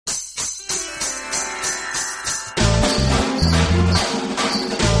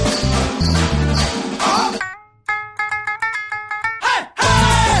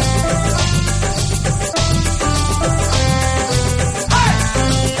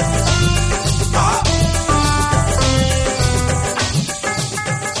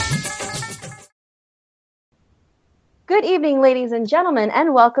Good evening, ladies and gentlemen,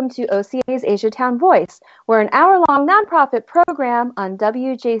 and welcome to OCA's Asiatown Voice. We're an hour-long nonprofit program on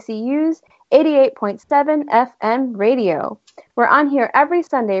WJCU's 88.7 FM radio. We're on here every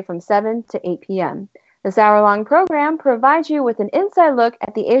Sunday from 7 to 8 p.m. This hour-long program provides you with an inside look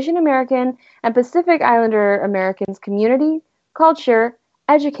at the Asian American and Pacific Islander Americans community, culture,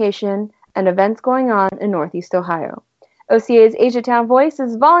 education, and events going on in Northeast Ohio. OCA's Asiatown Voice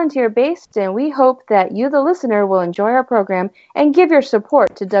is volunteer-based, and we hope that you, the listener, will enjoy our program and give your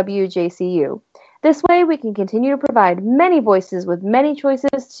support to WJCU. This way, we can continue to provide many voices with many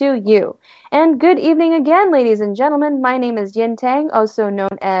choices to you. And good evening again, ladies and gentlemen. My name is Yin Tang, also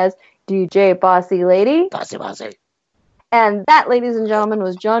known as DJ Bossy Lady. Bossy. And that, ladies and gentlemen,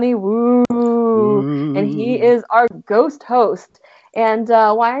 was Johnny Woo. And he is our ghost host. And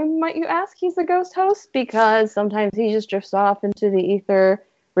why might you ask he's a ghost host? Because sometimes he just drifts off into the ether.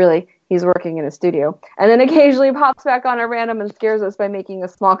 Really, he's working in a studio. And then occasionally pops back on at random and scares us by making a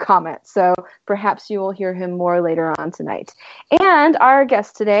small comment. So perhaps you will hear him more later on tonight. And our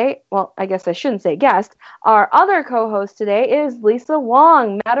guest today, well, I guess I shouldn't say guest, our other co-host today is Lisa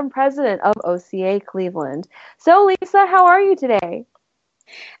Wong, Madam President of OCA Cleveland. So Lisa, how are you today?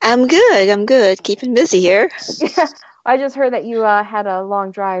 I'm good. Keeping busy here. Yeah. I just heard that you had a long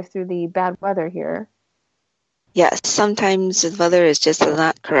drive through the bad weather here. Yes, sometimes the weather is just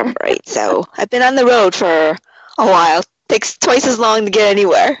not cooperate. So I've been on the road for a while. Takes twice as long to get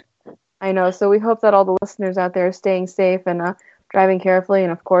anywhere. I know. So we hope that all the listeners out there are staying safe and driving carefully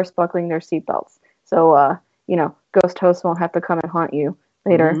and, of course, buckling their seatbelts. So, ghost hosts won't have to come and haunt you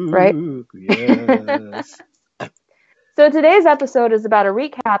later, right? Yes. So today's episode is about a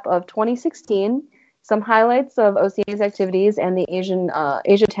recap of 2016, some highlights of OCA's activities and the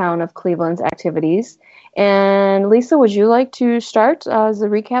Asiatown of Cleveland's activities. And Lisa, would you like to start as a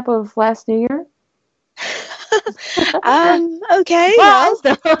recap of last New Year? Okay. Well,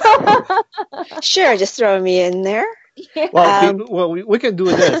 sure, just throw me in there. Yeah. Well, we can do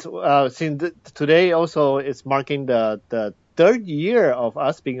this. Since today also is marking the third year of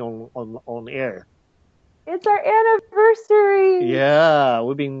us being on air. It's our anniversary. Yeah,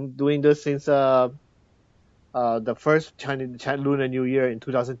 we've been doing this since the first Chinese Lunar New Year in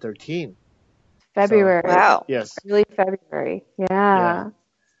 2013. February. Wow. Yes. Early February. Yeah.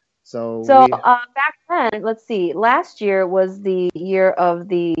 So back then, let's see. Last year was the year of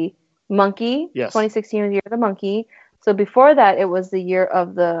the monkey. Yes. 2016 was the year of the monkey. So before that, it was the year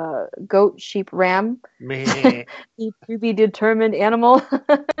of the goat, sheep, ram. meh. To be determined animal.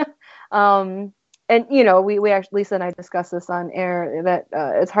 And, we actually, Lisa and I discussed this on air, that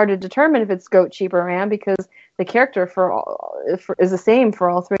it's hard to determine if it's goat, sheep, or ram because the character is the same for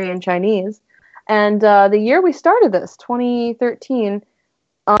all three in Chinese. And the year we started this, 2013,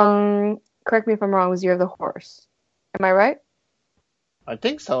 correct me if I'm wrong, was the year of the horse. Am I right? I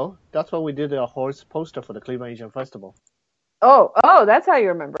think so. That's why we did a horse poster for the Cleveland Asian Festival. Oh, that's how you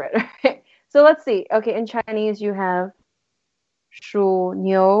remember it. So let's see. Okay, in Chinese you have Shu,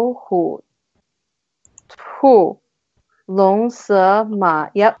 Niu, Hu, Tu, Long, Se, Ma,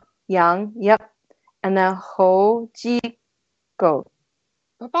 yep, Yang, yep, and then Hou, Ji, Go.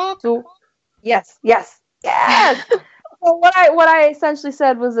 So, yes. Well, what I essentially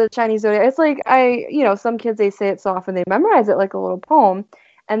said was a Chinese zodiac. It's like some kids, they say it so often they memorize it like a little poem,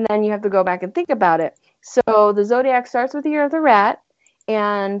 and then you have to go back and think about it. So the zodiac starts with the year of the rat,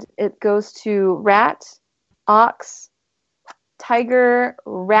 and it goes to rat, ox, tiger,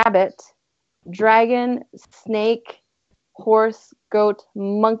 rabbit, dragon, snake, horse, goat,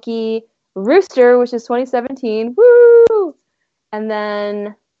 monkey, rooster, which is 2017. Woo! And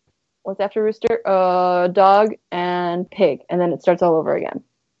then what's after rooster? Dog and pig. And then it starts all over again.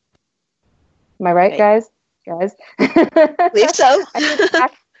 Am I right, guys? I believe so.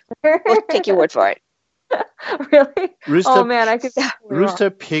 We'll take your word for it. Really? Rooster, oh man, I could. Rooster,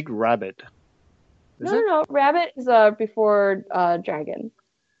 pig, rabbit. No. Rabbit is before dragon.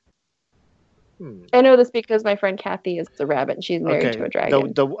 Hmm. I know this because my friend Kathy is the rabbit, and she's married to a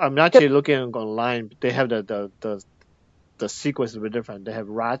dragon. I'm actually looking online. They have the sequence is a bit different. They have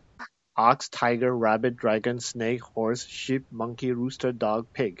rat, ox, tiger, rabbit, dragon, snake, horse, sheep, monkey, rooster, dog,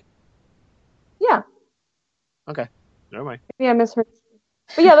 pig. Yeah. Okay. Never mind. Yeah, I misheard.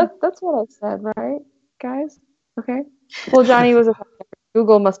 But yeah, that's what I said, right, guys? Okay. Well, Johnny was a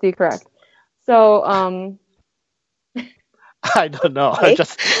Google must be correct. So, I don't know. Okay.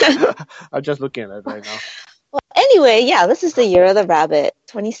 I'm just looking at it right now. Well, anyway, this is the year of the rabbit,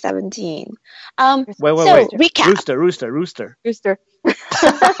 2017. Wait. Recap. Rooster. Rooster. Rooster.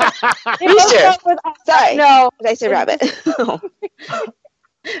 Sorry. No. Did I say rabbit?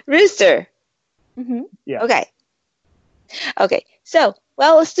 Rooster. Mm-hmm. Yeah. Okay. Okay, so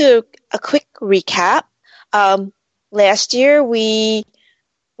let's do a quick recap. Last year we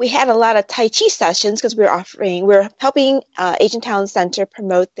had a lot of Tai Chi sessions because we're helping Asian Town Center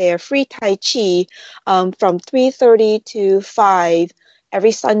promote their free Tai Chi from 3:30 to 5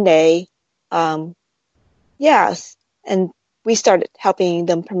 every Sunday. Yes, and we started helping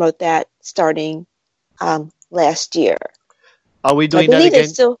them promote that starting last year. Are we So I doing that believe again?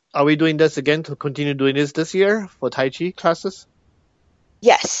 it's still Are we doing this again to continue doing this year for Tai Chi classes?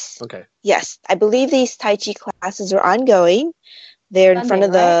 yes. Okay. Yes, I believe these Tai Chi classes are ongoing. They're in front Sunday,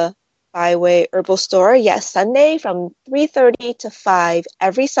 of the Byway Herbal Store. Yes, Sunday from 3:30 to 5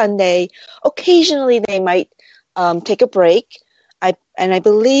 every Sunday. Occasionally they might take a break. I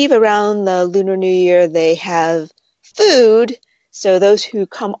believe around the Lunar New Year they have food, so those who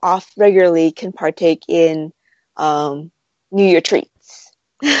come off regularly can partake in New Year treats.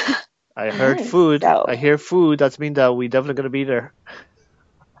 I heard Nice. food. So I hear food. That means that we definitely gonna be there.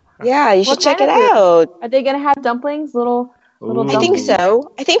 yeah, you should What check kind it of food? out. Are they gonna have dumplings? Little I think dumplings? Ooh.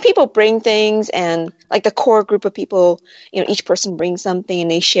 so. I think people bring things, and like the core group of people, each person brings something and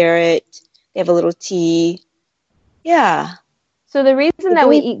they share it. They have a little tea. Yeah. So the reason I that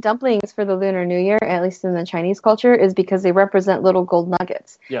we believe, eat dumplings for the Lunar New Year, at least in the Chinese culture, is because they represent little gold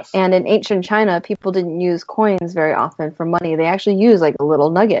nuggets. Yes. And in ancient China, people didn't use coins very often for money. They actually used like a little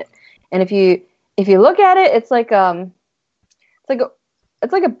nugget. And if you look at it, it's like it's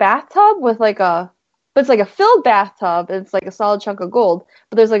like a bathtub with but it's like a filled bathtub. It's like a solid chunk of gold,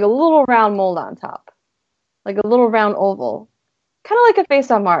 but there's like a little round mold on top, like a little round oval, kind of like a face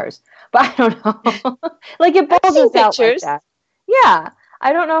on Mars. But I don't know, like it I've seen bulges out like pictures. that. Yeah,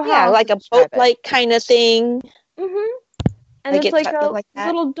 I don't know how Yeah, else like to a describe it. boat-like kind of thing. Hmm. And Like it's it like a like that.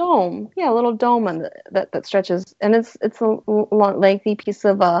 little dome. Yeah, a little dome that stretches, and it's a lengthy piece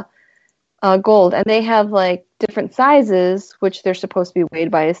of gold, and they have like different sizes, which they're supposed to be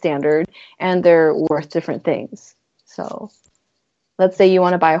weighed by a standard, and they're worth different things. So, let's say you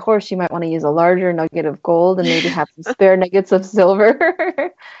want to buy a horse, you might want to use a larger nugget of gold and maybe have some spare nuggets of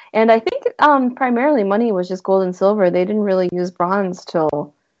silver. And I think primarily money was just gold and silver. They didn't really use bronze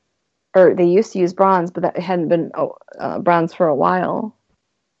or they used to use bronze, but that hadn't been bronze for a while.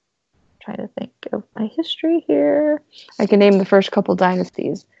 Trying to think of my history here. I can name the first couple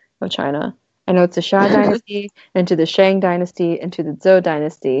dynasties of China. I know it's the Xia dynasty, into the Shang dynasty, into the Zhou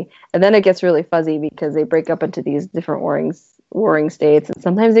dynasty, and then it gets really fuzzy because they break up into these different warring states, and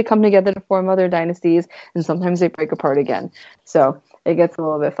sometimes they come together to form other dynasties, and sometimes they break apart again. So it gets a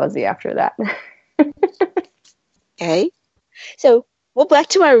little bit fuzzy after that. Okay. So, well, back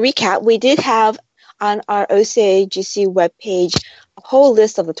to our recap. We did have on our OCAGC webpage a whole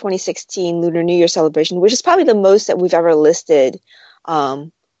list of the 2016 Lunar New Year celebration, which is probably the most that we've ever listed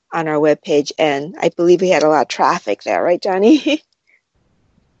on our webpage. And I believe we had a lot of traffic there, right, Johnny?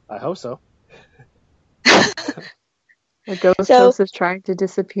 I hope so. The ghost host is trying to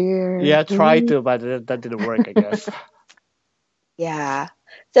disappear. Yeah, tried to, but that didn't work, I guess. Yeah.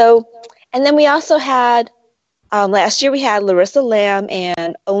 So, and then we also had last year we had Larissa Lamb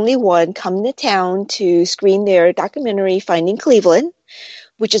and Only One come to town to screen their documentary Finding Cleveland,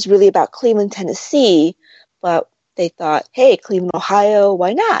 which is really about Cleveland, Tennessee. But they thought, hey, Cleveland, Ohio,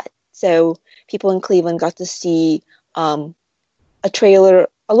 why not? So people in Cleveland got to see a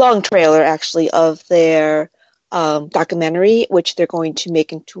long trailer actually, of their documentary, which they're going to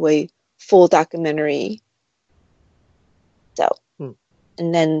make into a full documentary. So,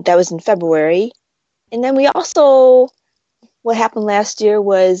 and then that was in February. And then we also, what happened last year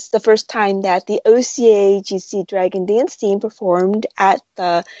was the first time that the OCAGC Dragon Dance team performed at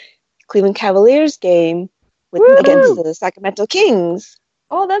the Cleveland Cavaliers game against the Sacramento Kings.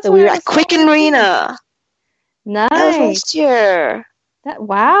 Oh, that's so we were at Quicken Arena. Nice. That was last year.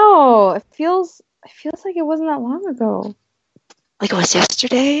 Wow. It feels like it wasn't that long ago. Like it was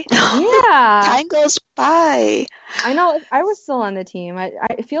yesterday? Yeah. Time goes by. I know. I was still on the team.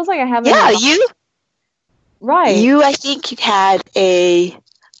 It feels like I haven't. Yeah, you. Right. You, I think, had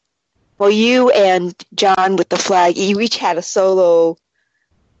you and John with the flag, you each had a solo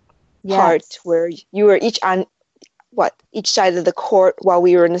part where you were each on, each side of the court while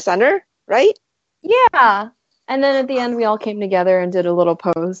we were in the center, right? Yeah. And then at the end, we all came together and did a little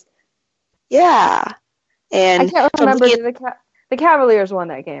pose. Yeah. And I can't remember. The Cavaliers won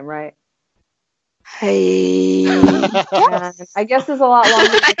that game, right? I guess it's a lot longer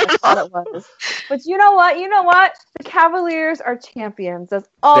than I thought it was. But you know what? The Cavaliers are champions. That's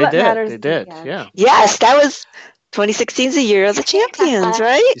all that matters. They did, yeah. Yes, that was 2016 is the year of the champions,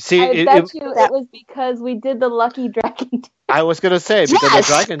 right? See, I bet you it was because we did the Lucky Dragon Dance. I was going to say, because of the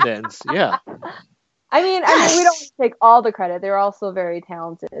Dragon Dance, yeah. I mean, we don't want to take all the credit. They're also very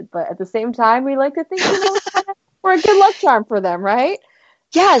talented, but at the same time, we like to think, we're a good luck charm for them, right?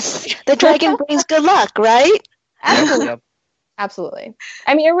 Yes, the dragon brings good luck, right? Absolutely. Yep. Absolutely.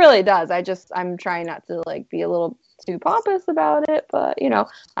 I mean, it really does. I'm trying not to like be a little too pompous about it, but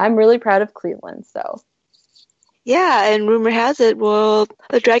I'm really proud of Cleveland. So Yeah, and rumor has it, well,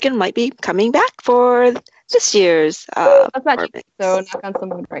 the dragon might be coming back for this year's that's not performance. cheap. So knock on some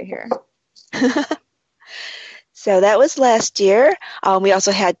wood right here. So that was last year. We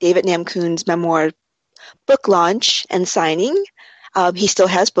also had David Namkoon's memoir book launch and signing. He still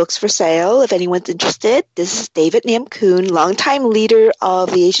has books for sale if anyone's interested. This is David Namkoon, longtime leader of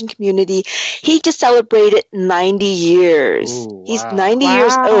the Asian community. He just celebrated 90 years. Ooh, wow. He's 90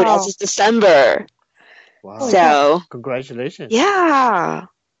 years old as of December. Wow. So, congratulations. Yeah.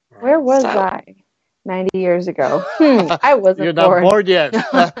 Where was I 90 years ago? I wasn't You're not born yet.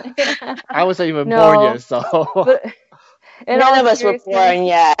 I wasn't even born yet, so. But none of us were born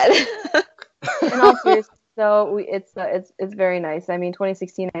yet. In all seriousness, so it's very nice. I mean,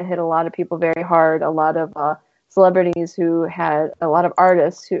 2016 it hit a lot of people very hard. A lot of celebrities who had a lot of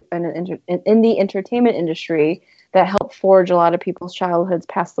artists who in the entertainment industry that helped forge a lot of people's childhoods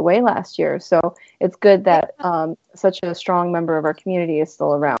passed away last year. So it's good that such a strong member of our community is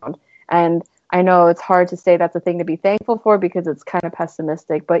still around. And I know it's hard to say that's a thing to be thankful for because it's kind of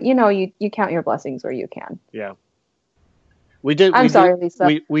pessimistic, but you count your blessings where you can. Yeah. We did. I'm sorry, Lisa.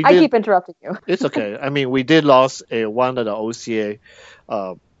 I keep interrupting you. It's okay. I mean, we did lost one of the OCA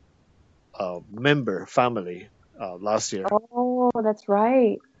member family last year. Oh, that's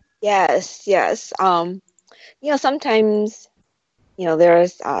right. Yes. Sometimes,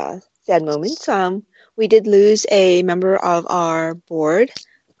 there's sad moments. We did lose a member of our board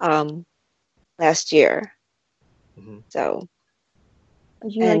last year. Mm-hmm. So,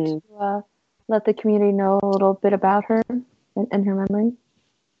 would you like to let the community know a little bit about her and her memory?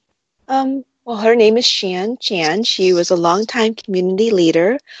 Well, her name is Shan Chan. She was a longtime community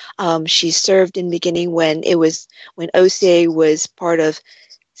leader. She served in the beginning when OCA was part of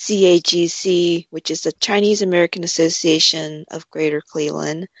CAGC, which is the Chinese American Association of Greater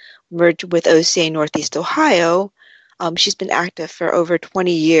Cleveland, merged with OCA Northeast Ohio. She's been active for over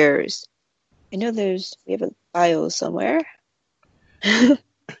 20 years. I know we have a bio somewhere.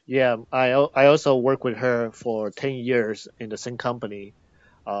 Yeah, I also worked with her for 10 years in the same company.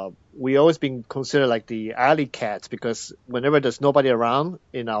 We always been considered like the alley cats because whenever there's nobody around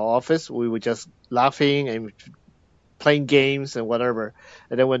in our office, we were just laughing and playing games and whatever.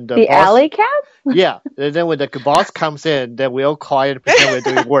 And then when the boss, alley cat? Yeah. And then when the boss comes in, then we all quiet and pretend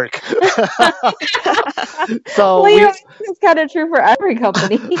we're doing work. So it's kind of true for every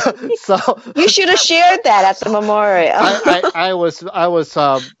company. So you should have shared that at the memorial. I was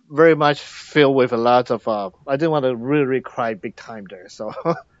very much filled with a lot of I didn't want to really cry big time there. So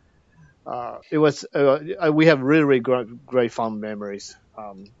it was we have really great fond memories.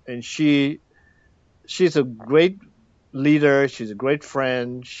 And she's a great leader. She's a great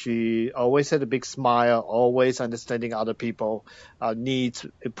friend. She always had a big smile, always understanding other people needs,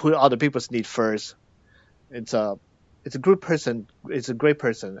 put other people's needs first. It's a good person. It's a great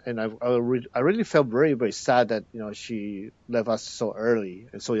person, and I really felt very, very sad that she left us so early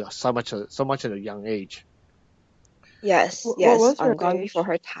and so much at a young age. Yes, what was her gone age? before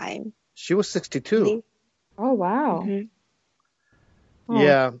her time. She was 62. Oh wow. Mm-hmm.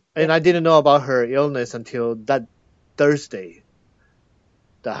 Yeah, and I didn't know about her illness until that Thursday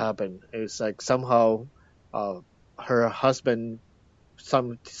that happened. It's like somehow her husband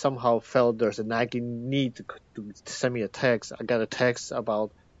somehow felt there's a nagging need to send me a text. I got a text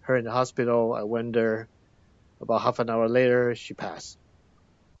about her in the hospital. I went there. About half an hour later, she passed.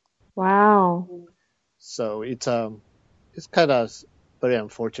 Wow. So it's kind of very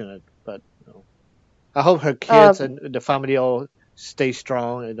unfortunate, but I hope her kids and the family all stay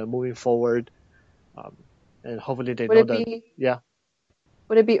strong and are moving forward. And hopefully they know that. Yeah.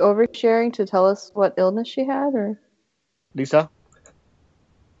 Would it be oversharing to tell us what illness she had, or Lisa?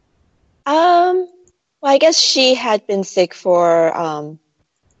 Well, I guess she had been sick for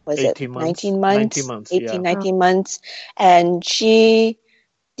 19 months, and she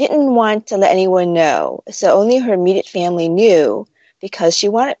didn't want to let anyone know. So only her immediate family knew because she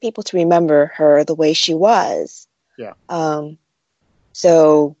wanted people to remember her the way she was. Yeah.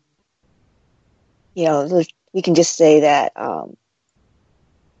 So, we can just say that,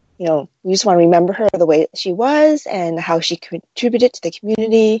 we just want to remember her the way she was and how she contributed to the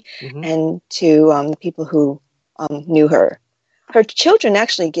community and to the people who knew her. Her children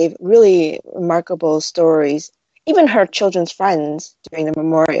actually gave really remarkable stories, even her children's friends during the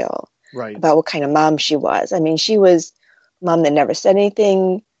memorial. Right. about what kind of mom she was. I mean, she was a mom that never said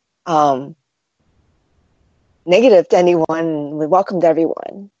anything negative to anyone. We welcomed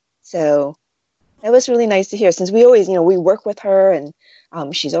everyone. So that was really nice to hear, since we always, we work with her, and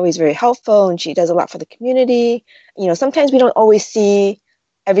she's always very helpful, and she does a lot for the community. Sometimes we don't always see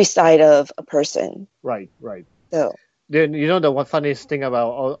every side of a person. Right. Right. So Then the one funniest thing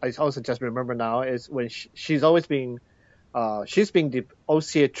about, I also just remember now, is when she's always been she's been the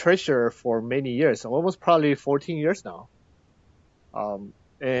OCA treasurer for many years, almost probably 14 years now.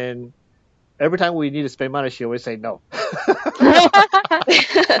 And every time we need to spend money, she always say no.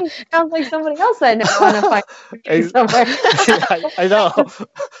 Sounds like somebody else I know on a fine somewhere. I know.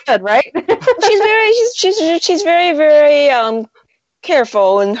 Good, right? she's very, very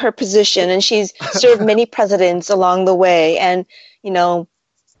careful in her position, and she's served many presidents along the way, and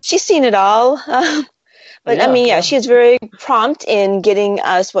she's seen it all. But Yeah, I mean, yeah. she was very prompt in getting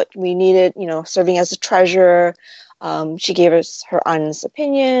us what we needed. Serving as a treasurer. She gave us her honest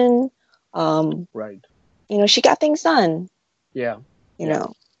opinion. Right. She got things done. Yeah. You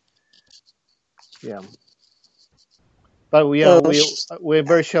know. Yeah. But we're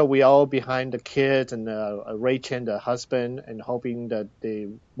very sure we all behind the kids and Ray Chen, the husband, and hoping that they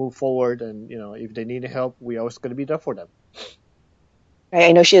move forward. And if they need help, we're always going to be there for them. Right.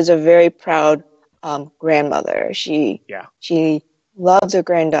 I know she is a very proud grandmother. She loves her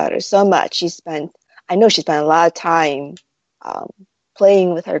granddaughter so much. I know she spent a lot of time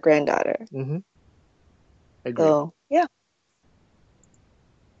playing with her granddaughter. Mm-hmm. I agree. So yeah.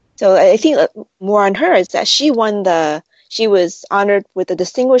 So I think more on her is that she was honored with the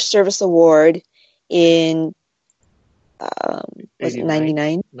Distinguished Service Award in was it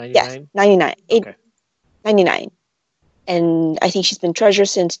 99? 99? Yes, 99. Okay. 99. And I think she's been treasurer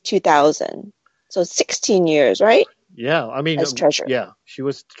since 2000. So 16 years, right? Yeah, I mean, as treasurer. Yeah, she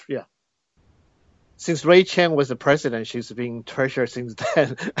was. Yeah, since Ray Chen was the president, she's been treasurer since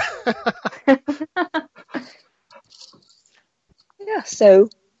then. Yeah, so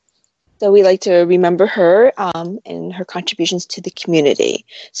we like to remember her and her contributions to the community.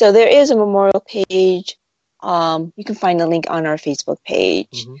 So there is a memorial page. You can find the link on our Facebook page.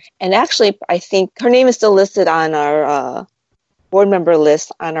 Mm-hmm. And actually, I think her name is still listed on our board member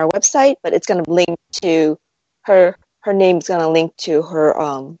list on our website, but it's going to link to her. Her name's going to link to her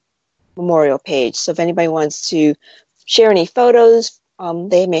memorial page. So if anybody wants to share any photos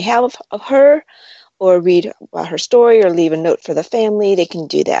they may have of her, or read about her story, or leave a note for the family, they can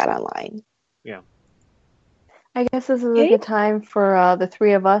do that online. Yeah. I guess this is a good time for the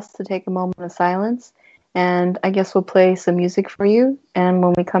three of us to take a moment of silence. And I guess we'll play some music for you. And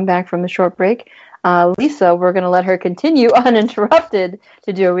when we come back from the short break, Lisa, we're going to let her continue uninterrupted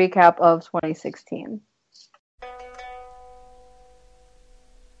to do a recap of 2016.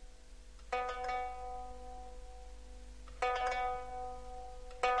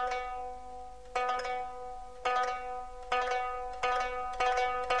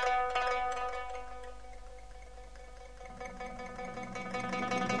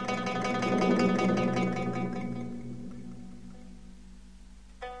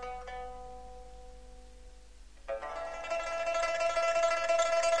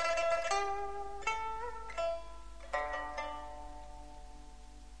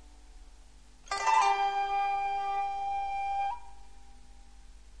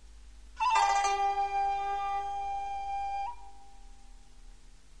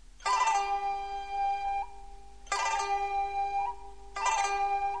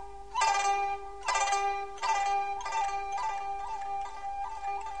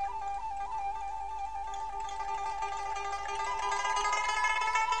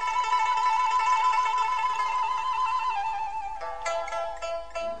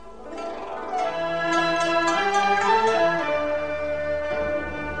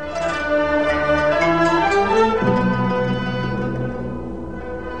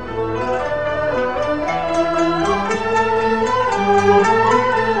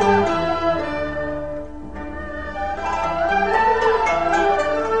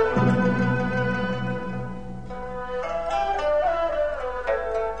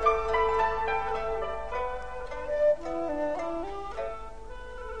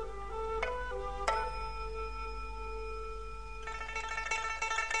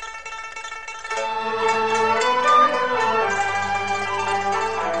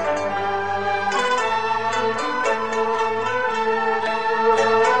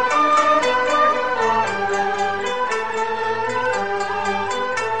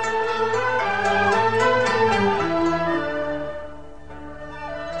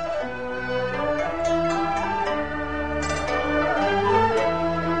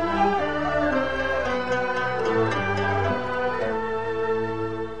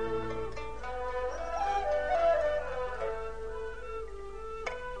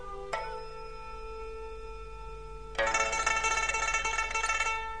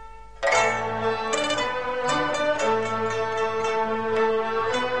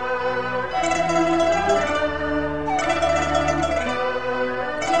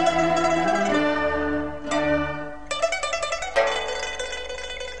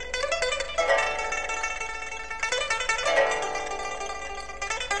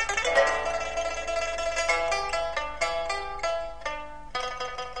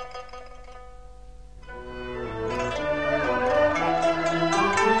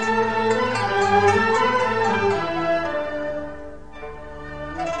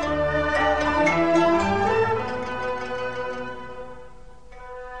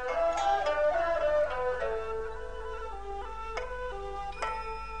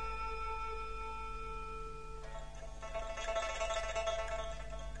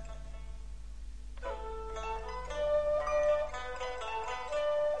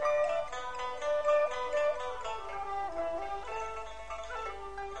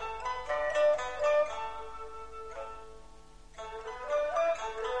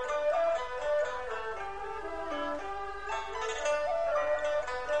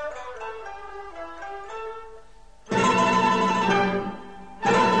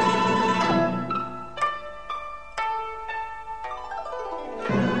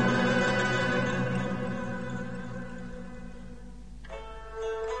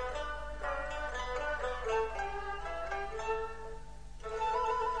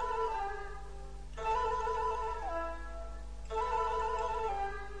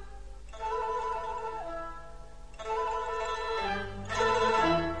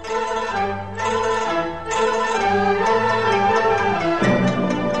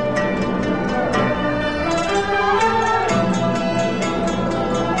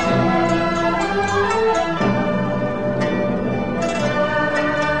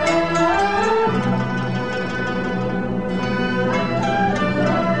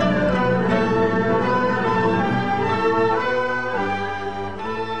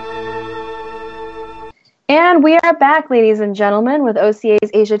 back, ladies and gentlemen, with OCA's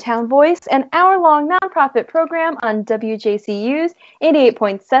Asia Town Voice, an hour-long nonprofit program on WJCU's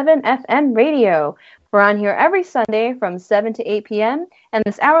 88.7 FM radio. We're on here every Sunday from 7 to 8 p.m., and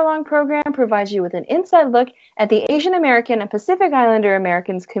this hour-long program provides you with an inside look at the Asian American and Pacific Islander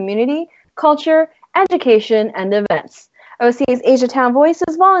Americans community, culture, education, and events. OCA's Asia Town Voice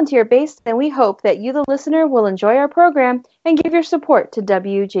is volunteer-based, and we hope that you, the listener, will enjoy our program and give your support to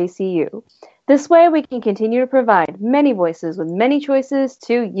WJCU. This way, we can continue to provide many voices with many choices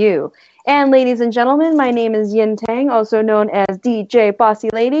to you. And ladies and gentlemen, my name is Yin Tang, also known as DJ Bossy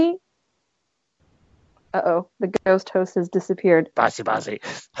Lady. Uh-oh, the ghost host has disappeared. Bossy. There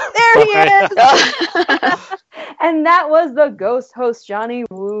he is! And that was the ghost host, Johnny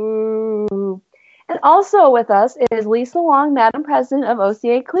Woo. And also with us is Lisa Wong, Madam President of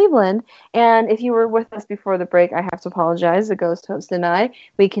OCA Cleveland. And if you were with us before the break, I have to apologize. The ghost host and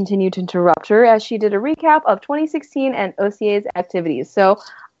we continued to interrupt her as she did a recap of 2016 and OCA's activities. So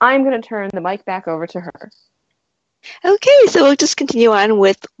I'm going to turn the mic back over to her. Okay, so we'll just continue on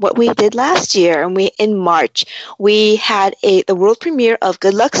with what we did last year. And in March, we had the world premiere of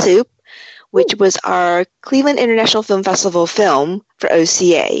Good Luck Soup, which was our Cleveland International Film Festival film for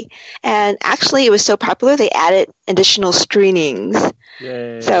OCA. And actually, it was so popular, they added additional screenings.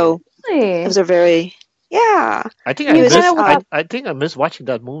 Yay. So it was a very, I think I missed watching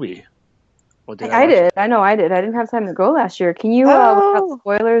that movie. I did. I know I did. I didn't have time to go last year. Can you, without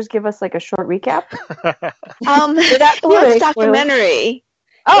spoilers, give us like a short recap? It's a documentary.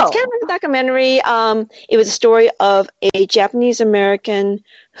 Oh. It's kind of like a documentary. It was a story of a Japanese American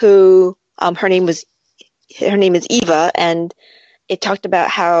who her name is Eva, and it talked about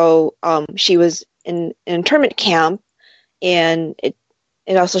how she was in an internment camp, and it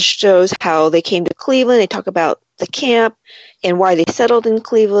also shows how they came to Cleveland. They talk about the camp and why they settled in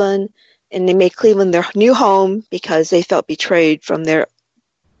Cleveland, and they made Cleveland their new home because they felt betrayed from their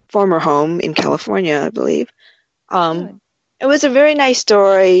former home in California, I believe. It was a very nice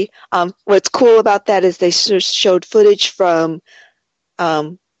story. What's cool about that is they showed footage from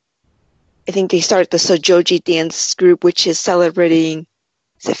I think they started the Sojoji dance group, which is celebrating,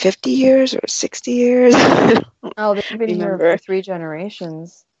 is it 50 years or 60 years? Oh, they've been here for 3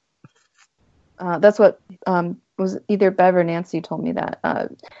 generations. That's what was either Bev or Nancy told me that.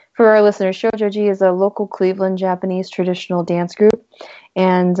 For our listeners, Shojoji is a local Cleveland Japanese traditional dance group,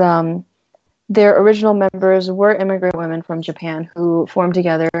 and their original members were immigrant women from Japan who formed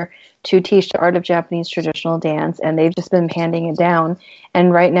together to teach the art of Japanese traditional dance, and they've just been handing it down.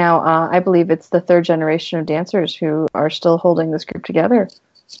 And right now, I believe it's the 3rd generation of dancers who are still holding this group together.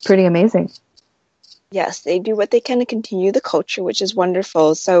 It's pretty amazing. Yes, they do what they can to continue the culture, which is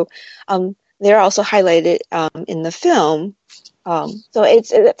wonderful. So they're also highlighted in the film. So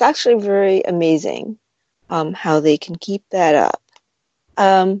it's actually very amazing how they can keep that up.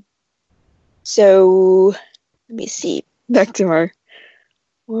 So let me see. Back to our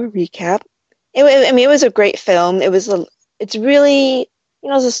more recap. It was a great film. It's really,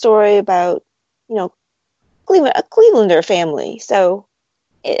 it's a story about, Cleveland, a Clevelander family. So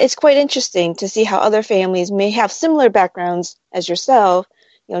it's quite interesting to see how other families may have similar backgrounds as yourself.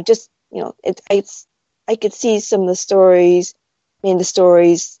 I could see some of the stories,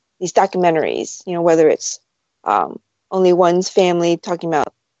 these documentaries, whether it's only one's family talking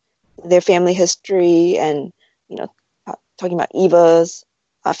about their family history and, talking about Eva's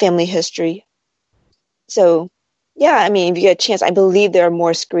family history. So, if you get a chance, I believe there are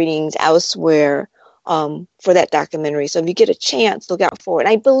more screenings elsewhere for that documentary. So if you get a chance, look out for it.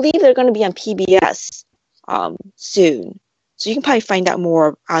 And I believe they're going to be on PBS soon. So you can probably find out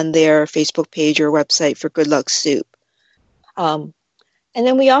more on their Facebook page or website for Good Luck Soup. And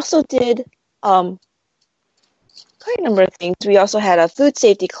then we also did quite a number of things. We also had a food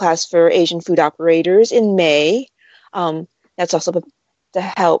safety class for Asian food operators in May. That's also to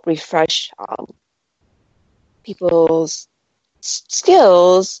help refresh people's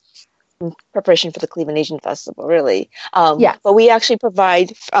skills in preparation for the Cleveland Asian Festival, really. But we actually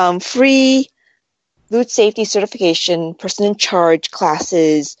provide free food safety certification, person in charge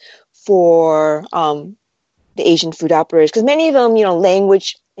classes for the Asian food operators. Because many of them,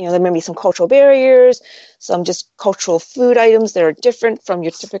 language, there may be some cultural barriers, some just cultural food items that are different from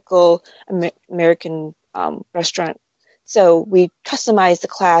your typical American restaurant. So we customized the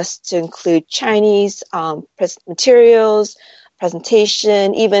class to include Chinese materials,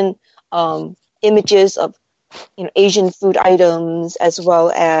 presentation, even images of Asian food items, as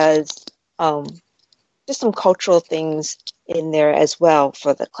well as just some cultural things in there as well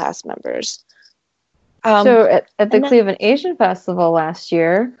for the class members. So at the Cleveland Asian Festival last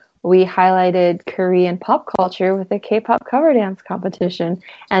year, we highlighted Korean pop culture with a K-pop cover dance competition,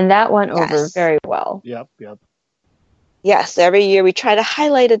 and that went over Yes. very well. Yep. Yes, every year we try to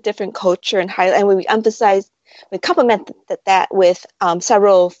highlight a different culture and we emphasize, we complement that with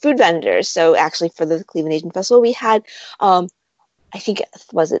several food vendors. So actually for the Cleveland Asian Festival, we had, I think,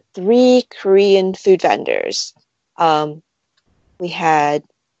 was it 3 Korean food vendors? We had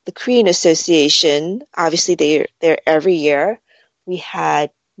the Korean Association. Obviously, they're there every year. We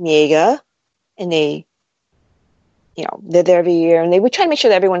had Miega, and they're there every year, and we try to make sure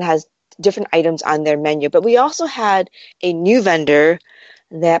that everyone has different items on their menu. But we also had a new vendor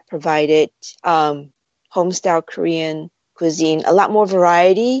that provided home-style Korean cuisine, a lot more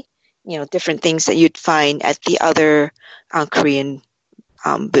variety, different things that you'd find at the other Korean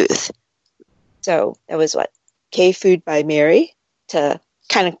booth. So that was K-Food by Mary, to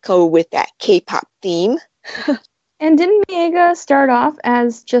kind of go with that K-pop theme. And didn't Miega start off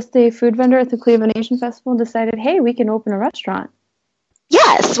as just a food vendor at the Cleveland Asian Festival and decided, hey, we can open a restaurant?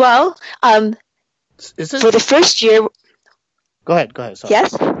 Yes, well, Is it? for the first year... Go ahead. Sorry.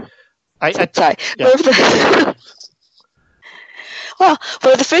 Yes? Sorry. Yeah. Well,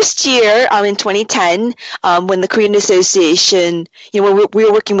 for the first year, in 2010, when the Korean Association, when we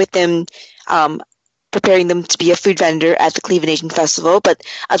were working with them, preparing them to be a food vendor at the Cleveland Asian Festival, but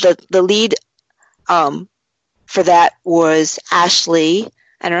the lead for that was Ashley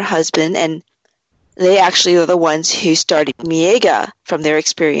and her husband, and they actually are the ones who started Miega from their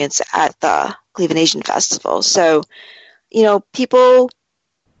experience at the Cleveland Asian Festival. So, people,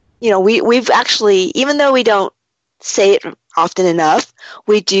 we've actually, even though we don't say it often enough,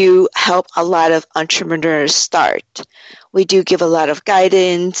 we do help a lot of entrepreneurs start. We do give a lot of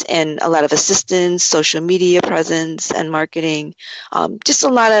guidance and a lot of assistance, social media presence and marketing. Just a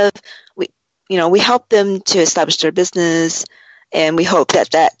lot of, we help them to establish their business, and we hope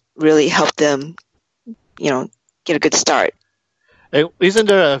that really helped them, get a good start. Isn't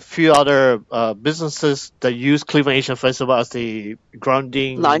there a few other businesses that use Cleveland Asian Festival as the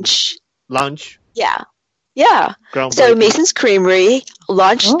grounding Lunch? Yeah. So Mason's Creamery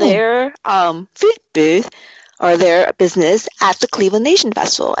launched their food booth or their business at the Cleveland Asian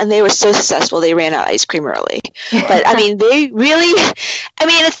Festival, and they were so successful they ran out of ice cream early. But they really,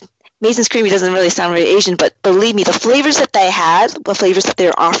 Mason's Creamery doesn't really sound very Asian, but believe me, the flavors that they had, the flavors that they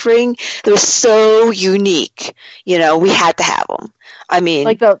were offering, they were so unique. We had to have them.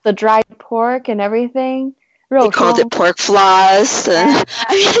 Like the dried pork and everything. They called it pork floss. And,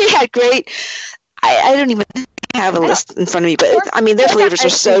 they had great. I don't even have a list in front of me, but their flavors are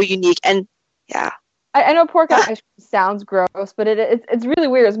so unique, and yeah. I know pork on ice cream sounds gross, but it's really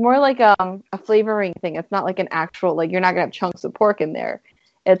weird. It's more like a flavoring thing. It's not like an actual, you're not gonna have chunks of pork in there.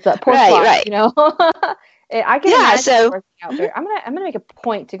 It's a pork floss, right. I can imagine working out there. I'm gonna make a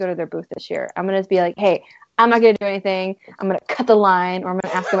point to go to their booth this year. I'm gonna just be like, hey, I'm not gonna do anything. I'm gonna cut the line, or I'm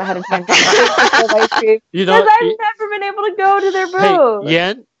gonna ask them ahead of time. Ice cream, because I've never been able to go to their booth. Hey,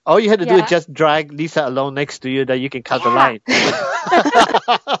 Yan, all you had to do is just drag Lisa along next to you, that you can cut the line.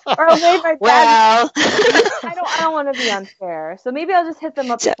 Or I'll wave my dad. Well, I don't want to be unfair, so maybe I'll just hit them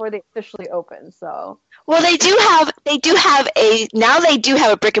up before they officially open. So. Well, they do have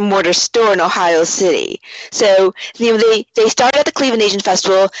a brick and mortar store in Ohio City. So they started at the Cleveland Asian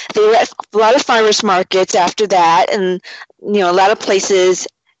Festival. They were at a lot of farmers markets after that, and a lot of places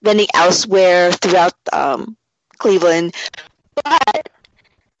vending elsewhere throughout Cleveland.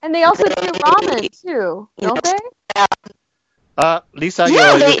 And they also do ramen too, don't they? Lisa,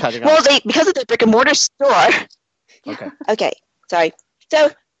 you're cutting out. Well, because of the brick and mortar store. Okay. Sorry. So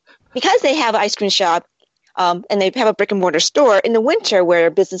because they have an ice cream shop, and they have a brick and mortar store in the winter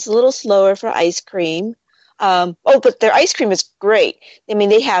where business is a little slower for ice cream. But their ice cream is great.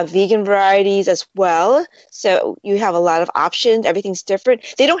 They have vegan varieties as well. So you have a lot of options. Everything's different.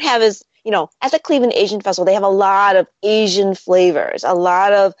 They don't have at the Cleveland Asian Festival, they have a lot of Asian flavors, a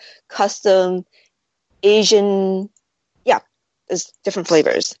lot of custom Asian, there's different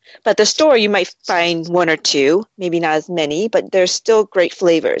flavors. But the store, you might find one or two, maybe not as many, but there's still great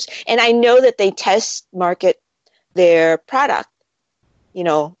flavors. And I know that they test market their product,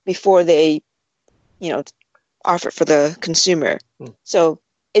 before they, offer it for the consumer. So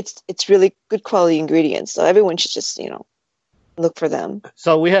it's really good quality ingredients. So everyone should just, look for them.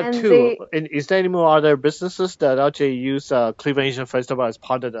 So we have two. Is there any more other businesses that actually use Cleveland Asian Festival as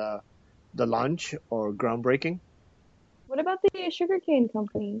part of the launch or groundbreaking? What about the Sugarcane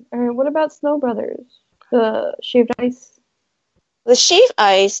Company? Or what about Snow Brothers? The shaved ice? The shaved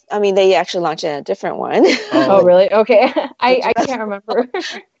ice, they actually launched a different one. Oh really? Okay. I can't remember.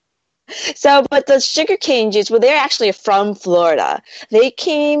 So, but the sugarcane juice, well, they're actually from Florida. They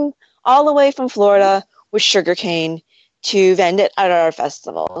came all the way from Florida with sugarcane to vend it at our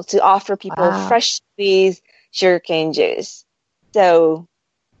festival to offer people Wow. fresh squeezed sugarcane juice. So,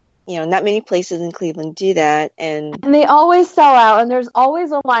 not many places in Cleveland do that. And And they always sell out, and there's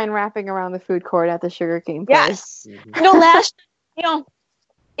always a line wrapping around the food court at the sugarcane place. yes,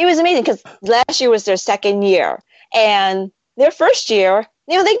 it was amazing because last year was their second year, and their first year,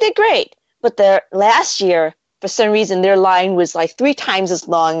 they did great. But their last year, for some reason, their line was like 3 times as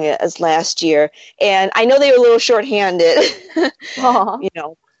long as last year, and I know they were a little short-handed. Aw.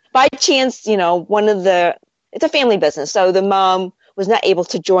 By chance, it's a family business, so the mom was not able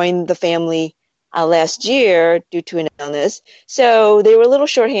to join the family last year due to an illness, so they were a little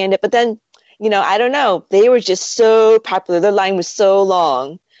short-handed. But then, I don't know, they were just so popular. Their line was so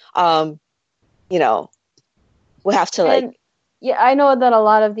long. We'll have to Yeah, I know that a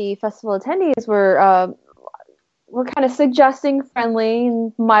lot of the festival attendees were kind of suggesting, friendly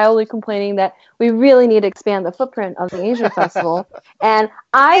and mildly complaining that we really need to expand the footprint of the Asian festival. And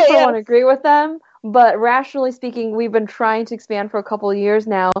I for one agree with them, but rationally speaking, we've been trying to expand for a couple of years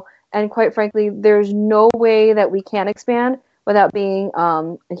now, and quite frankly, there's no way that we can expand without being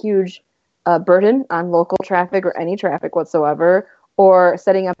a huge burden on local traffic or any traffic whatsoever, or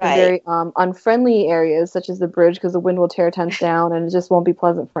setting up in very unfriendly areas such as the bridge, because the wind will tear tents down and it just won't be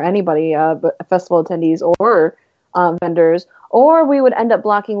pleasant for anybody, but festival attendees or vendors. Or we would end up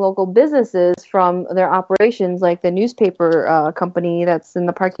blocking local businesses from their operations, like the newspaper company that's in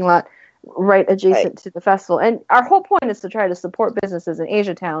the parking lot right adjacent to the festival. And our whole point is to try to support businesses in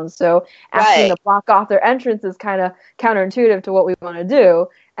Asia towns. So asking to block off their entrance is kind of counterintuitive to what we want to do.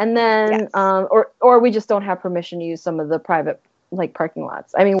 And then, or we just don't have permission to use some of the private parking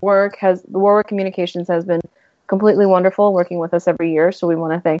lots. I mean, Warwick Communications has been completely wonderful working with us every year, so we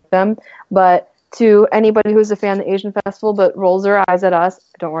want to thank them. But to anybody who's a fan of the Asian Festival but rolls their eyes at us,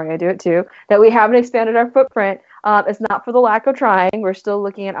 don't worry, I do it too, that we haven't expanded our footprint, it's not for the lack of trying. We're still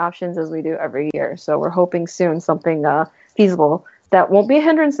looking at options as we do every year. So we're hoping soon something feasible that won't be a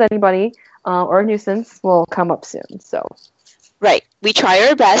hindrance to anybody or a nuisance will come up soon. So. Right. We try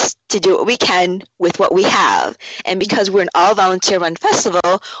our best to do what we can with what we have. And because we're an all-volunteer-run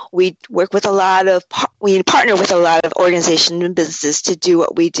festival, we work with we partner with a lot of organizations and businesses to do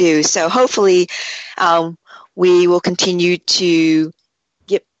what we do. So hopefully we will continue to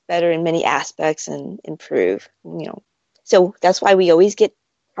get better in many aspects and improve. So that's why we always get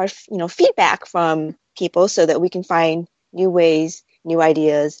our feedback from people so that we can find new ways, new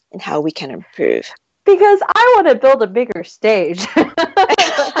ideas, and how we can improve. Because I want to build a bigger stage. But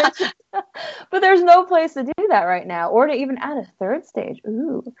there's no place to do that right now, or to even add a third stage.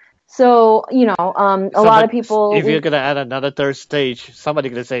 Ooh. So, a lot of people... If you're going to add another third stage,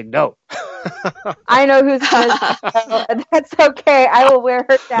 somebody's going to say no. I know who's going to say no, and that's okay. I will wear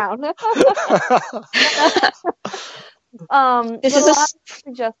her down. This is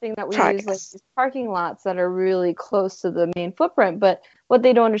suggesting that we use these parking lots that are really close to the main footprint, but what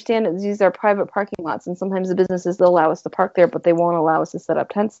they don't understand is these are private parking lots, and sometimes the businesses will allow us to park there, but they won't allow us to set up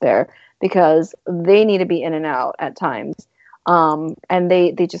tents there because they need to be in and out at times, and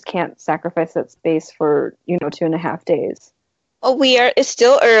they just can't sacrifice that space for 2.5 days. Well, it's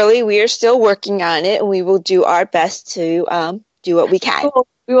still early. We are still working on it, and we will do our best to do what we can.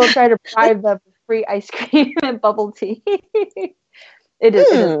 We will try to provide them free ice cream and bubble tea. It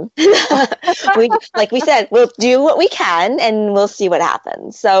is. Like we said, we'll do what we can and we'll see what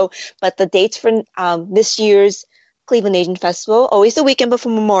happens. So, but the dates for this year's Cleveland Asian Festival, always the weekend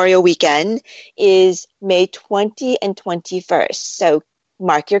before Memorial Weekend, is May 20 and 21st. So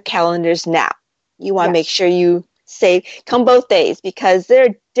mark your calendars now. You want to make sure you come both days, because there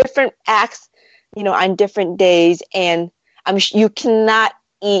are different acts, on different days, and you cannot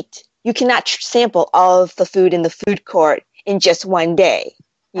sample all of the food in the food court in just one day.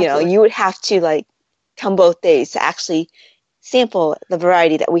 You would have to come both days to actually sample the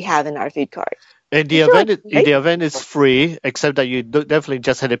variety that we have in our food court. And the event is free, except that you definitely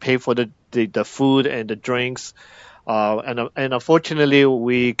just had to pay for the food and the drinks. And unfortunately,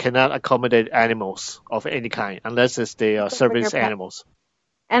 we cannot accommodate animals of any kind unless it's the service animals.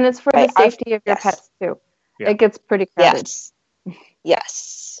 And it's for the safety of your pets too. Yeah. It gets pretty crowded.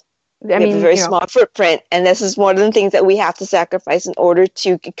 Yes. We have a very small footprint, and this is one of the things that we have to sacrifice in order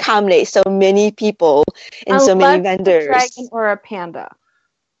to accommodate so many people and so many vendors. A dragon or a panda.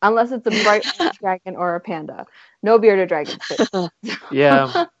 Unless it's a bright dragon or a panda. No bearded dragons.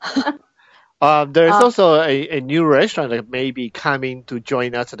 Yeah. There's also a new restaurant that may be coming to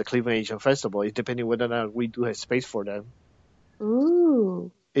join us at the Cleveland Asian Festival, depending whether or not we do have space for them.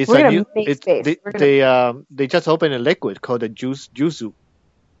 Ooh. It's We're a gonna new. make space. They just opened a liquid called the Jusu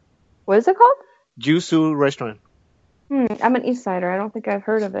What is it called? Jusu restaurant. I'm an East Sider. I don't think I've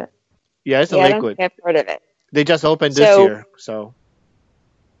heard of it. Yeah, it's a Yeah, I don't liquid. think I've heard of it. They just opened this So, year, so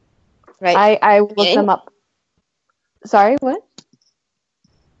right. I looked them up. Sorry, what?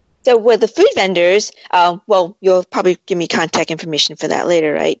 So with the food vendors, well, you'll probably give me contact information for that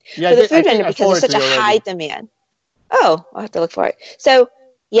later, right? yeah. For the I food think vendor, I because there's forwarded such to a you high already. demand. Oh, I'll have to look for it. So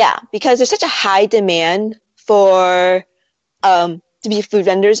yeah, because there's such a high demand for to be food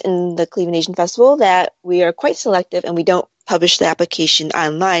vendors in the Cleveland Asian Festival that we are quite selective and we don't publish the application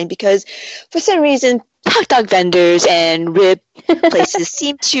online because for some reason hot dog vendors and rib places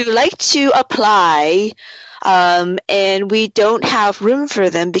seem to like to apply and we don't have room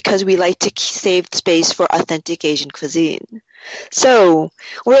for them because we like to save space for authentic Asian cuisine. So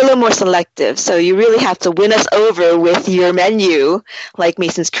we're a little more selective. So you really have to win us over with your menu like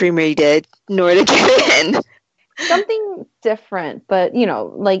Mason's Creamery did in order to get in. Something different, but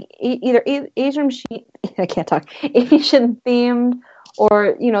like either Asian I can't talk. Asian themed,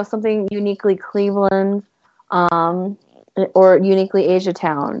 or something uniquely Cleveland, or uniquely Asia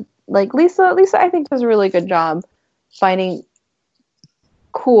Town. Like Lisa, I think does a really good job finding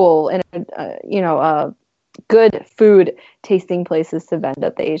cool and good food tasting places to vend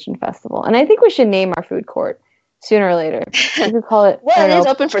at the Asian Festival. And I think we should name our food court sooner or later. We could call it. Well, it is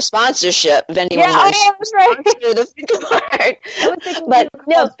open for sponsorship if anyone wants that's right. to sponsor the food court. I was thinking But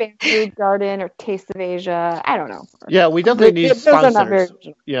no, Fan Food Garden or Taste of Asia. I don't know. Yeah, we definitely need Those are not very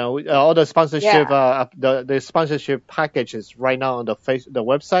sponsors. All the sponsorship, the sponsorship packages right now on the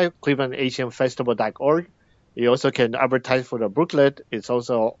website clevelandasianfestival.org. You also can advertise for the booklet. It's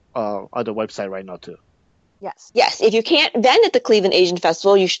also on the website right now too. Yes. Yes, if you can't vend at the Cleveland Asian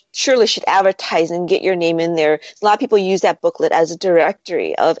Festival, you surely should advertise and get your name in there. A lot of people use that booklet as a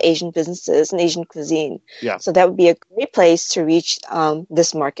directory of Asian businesses and Asian cuisine. Yeah. So that would be a great place to reach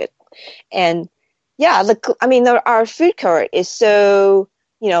this market. And yeah, our food court is so,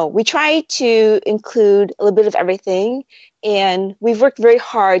 we try to include a little bit of everything. And we've worked very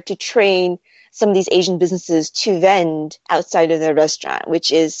hard to train some of these Asian businesses to vend outside of their restaurant,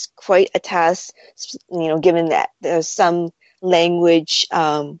 which is quite a task, given that there's some language,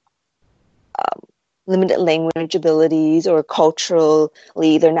 limited language abilities, or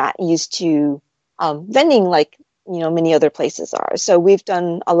culturally they're not used to vending like, many other places are. So we've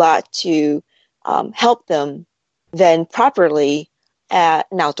done a lot to help them vend properly at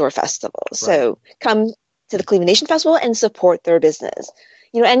an outdoor festival. Right. So come to the Cleveland Asian Festival and support their business.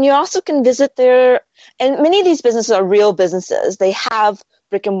 And you also can visit and many of these businesses are real businesses. They have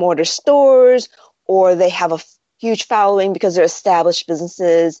brick and mortar stores, or they have a huge following because they're established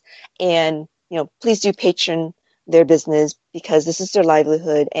businesses. And, please do patron their business because this is their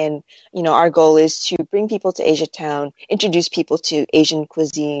livelihood. And, our goal is to bring people to Asia Town, introduce people to Asian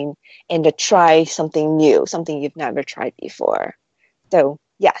cuisine, and to try something new, something you've never tried before. So,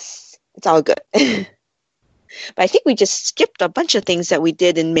 yes, it's all good. But I think we just skipped a bunch of things that we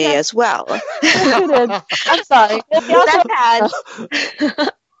did in May as well. Yes, we did. I'm sorry.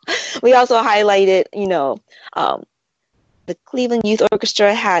 We also highlighted, the Cleveland Youth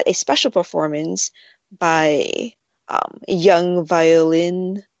Orchestra had a special performance by a young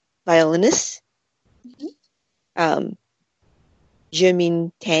violinist,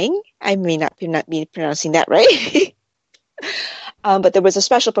 Jimin Tang. I may not be pronouncing that right. But there was a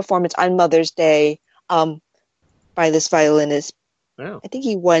special performance on Mother's Day by this violinist. Wow. I think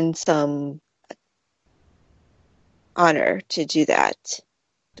he won some honor to do that,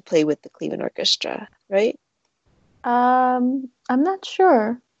 to play with the Cleveland Orchestra, right? I'm not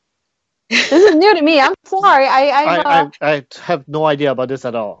sure. This is new to me. I'm sorry. I have no idea about this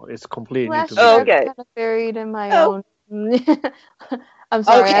at all. It's completely new to me. Okay. I'm kind of buried in my own. I'm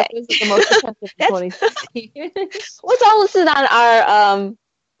sorry. Okay. I was the most attentive in 2016. What's all listed on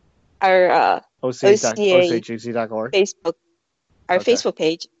our OCHC.org. Facebook, Facebook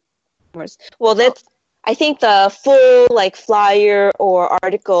page. Well, I think the full flyer or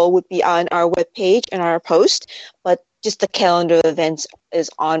article would be on our webpage and our post, but just the calendar of events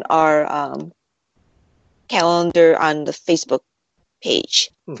is on our calendar on the Facebook page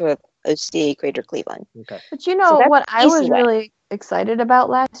for OCA Greater Cleveland. Okay. But what I was really excited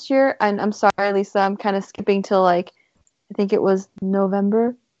about last year, and I'm sorry, Lisa, I'm kind of skipping till I think it was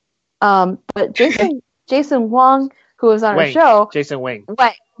November. But Jason Wong, who was on our show, Jason Wang.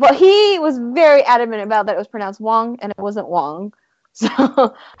 Right. Well, he was very adamant about that it was pronounced Wong and it wasn't Wong. So,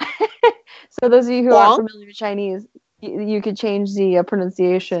 so those of you who aren't familiar with Chinese, you could change the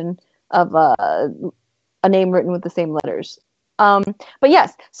pronunciation of a name written with the same letters. But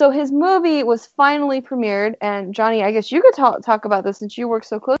yes, so his movie was finally premiered, and Johnny, I guess you could talk about this since you work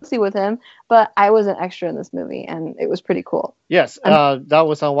so closely with him. But I was an extra in this movie, and it was pretty cool. Yes, that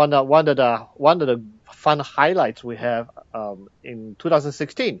was one of the fun highlights we have in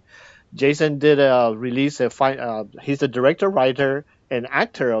 2016. Jason did release he's the director, writer, and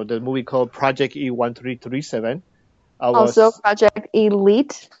actor of the movie called Project E1337. Also, Project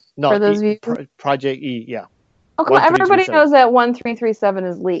Elite. No, for those of you. Project E, yeah. Oh, come on! Everybody 1337. knows that 1337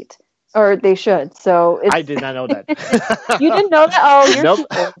 is elite, or they should. So I did not know that. You didn't know that? Oh, you're Nope.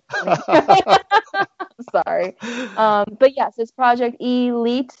 sorry. But yes, it's Project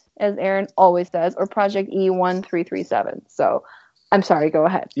Elite, as Aaron always says, or Project E1337. So I'm sorry. Go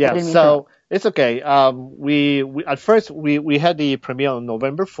ahead. Yeah. So it's okay. We at first we had the premiere on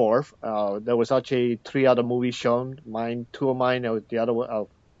November 4th. There was actually 3 other movies shown. Two of mine, and the other one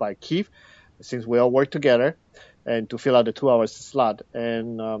by Keith, since we all work together, and to fill out the 2 hours slot.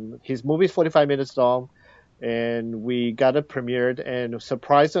 And his movie is 45 minutes long, and we got it premiered. And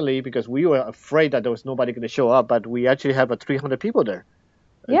surprisingly, because we were afraid that there was nobody going to show up, but we actually have 300 people there.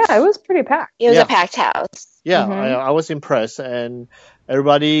 Yeah, it was pretty packed. It was a packed house. Yeah, I was impressed, and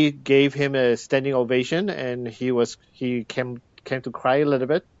everybody gave him a standing ovation, and he came to cry a little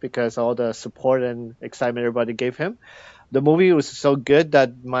bit because all the support and excitement everybody gave him. The movie was so good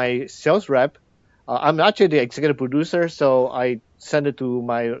that my sales rep, I'm actually the executive producer, so I sent it to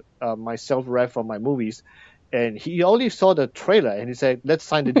my sales rep for my movies, and he only saw the trailer and he said, "Let's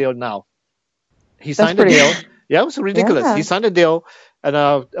sign the deal now." He signed the deal. Yeah, it was ridiculous. Yeah. He signed the deal, and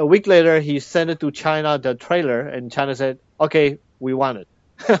a week later he sent it to China, the trailer, and China said, "Okay, we want it."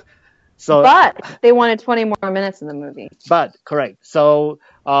 But they wanted 20 more minutes in the movie. But correct. So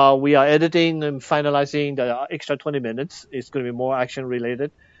we are editing and finalizing the extra 20 minutes. It's going to be more action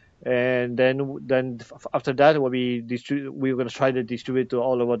related, and then after that we're going to try to distribute to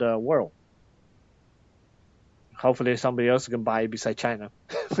all over the world. Hopefully somebody else can buy it beside China.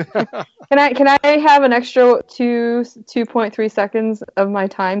 Can I have an extra 2.3 seconds of my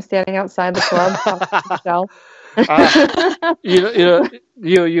time standing outside the club?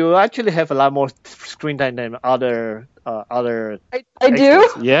 You actually have a lot more screen time than other. I do?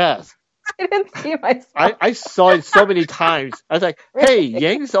 Yes. I didn't see myself. I saw it so many times. I was like, hey,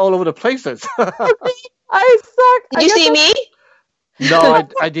 Yang's all over the places. I suck. Did you see me? No,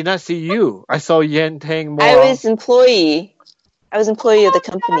 I did not see you. I saw Yan Tang more. I was employee of the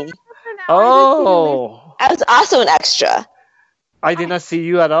company. Oh. I was also an extra. I did not see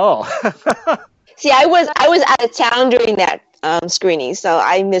you at all. See, I was out of town during that screening, so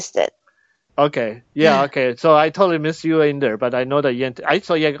I missed it. Okay. Yeah, okay. So I totally missed you in there, but I know that Yan. I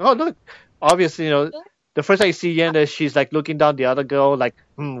saw Yan. Oh, look. Obviously, the first I see Yan, she's like looking down the other girl, like,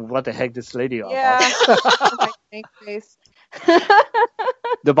 what the heck this lady about? Yeah. My face.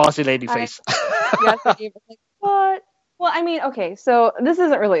 The bossy lady face. Yes, like, what? Well, I mean, okay, so this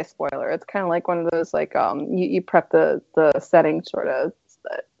isn't really a spoiler. It's kind of like one of those, like, you prep the setting sort of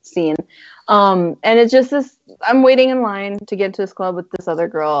scene. And it's just this, I'm waiting in line to get to this club with this other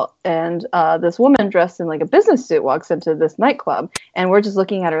girl, and this woman dressed in like a business suit walks into this nightclub, and we're just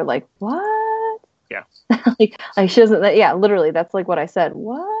looking at her like, what? Yeah. like she doesn't, yeah, literally, that's like what I said.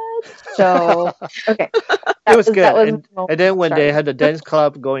 What? So, okay. It was good. And then when they had the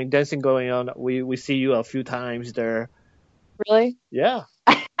dancing going on, we see you a few times there. Really? Yeah.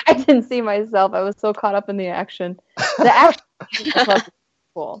 I didn't see myself. I was so caught up in the action. The action was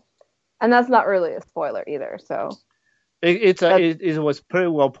cool. And that's not really a spoiler either. So it was pretty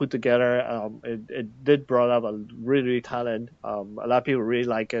well put together. It did brought up a really talent. A lot of people really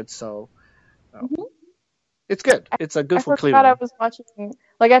like it. So it's good. It's a good for Cleveland. I was watching,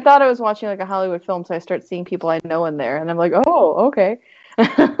 I thought I was watching like a Hollywood film. So I start seeing people I know in there, and I'm like, oh, okay.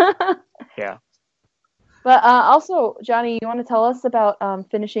 Yeah. But also, Johnny, you want to tell us about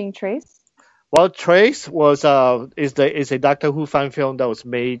finishing Trace? Well, Trace is a Doctor Who fan film that was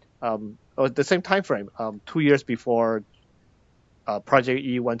made at the same time frame, 2 years before Project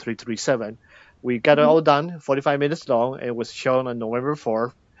E1337. We got it all done, 45 minutes long. It was shown on November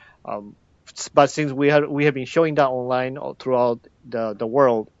 4th. But since we have been showing that online throughout the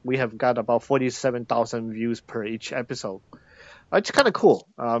world, we have got about 47,000 views per each episode. It's kind of cool.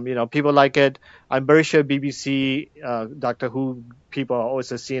 People like it. I'm very sure BBC, Doctor Who people are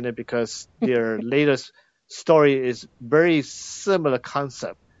also seeing it because their latest story is very similar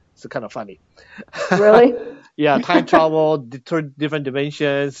concept. It's kind of funny. Really? Yeah, time travel, different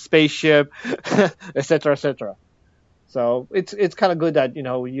dimensions, spaceship, etc., etc. So it's kind of good that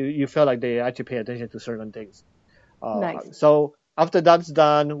you feel like they actually pay attention to certain things. Nice. So after that's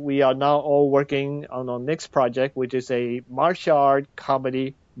done, we are now all working on our next project, which is a martial art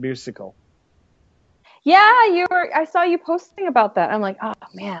comedy musical. Yeah, I saw you posting about that. I'm like, oh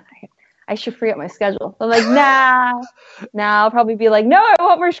man, I should free up my schedule. I'm like, nah. I'll probably be like, no, I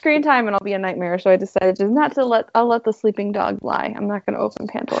want more screen time, and I'll be a nightmare. So I decided just not to I'll let the sleeping dog lie. I'm not going to open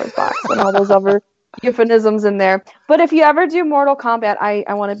Pandora's box and all those other euphemisms in there. But if you ever do Mortal Kombat,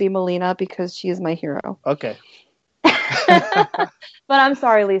 I want to be Melina because she is my hero. Okay. But I'm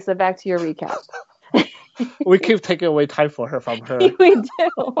sorry, Lisa. Back to your recap. We keep taking away time from her. We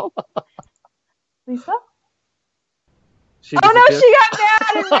do. Lisa? She Oh no, disappeared. she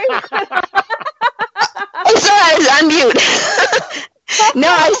got mad and Oh, sorry, I was on mute. No,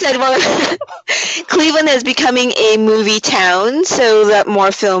 I said, well, Cleveland is becoming a movie town, so a lot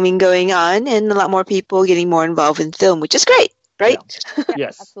more filming going on and a lot more people getting more involved in film, which is great, right?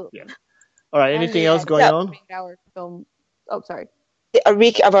 Yes. absolutely. Yes. All right. Anything else going So- on? 8-hour film. Oh, sorry. Our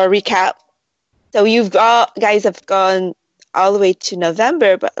recap. So guys have gone all the way to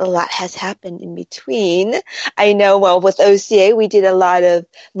November, but a lot has happened in between. I know, well, with OCA, we did a lot of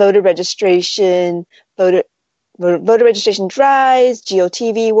voter registration drives,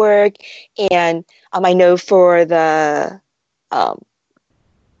 GOTV work, and I know for the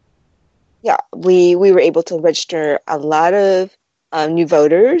we were able to register a lot of new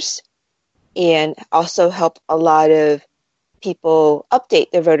voters and also help a lot of people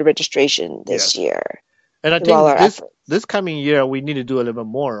update their voter registration this year. And I through all our think efforts. this coming year we need to do a little bit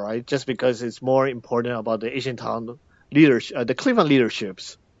more, right? Just because it's more important about the Asian town leadership, the Cleveland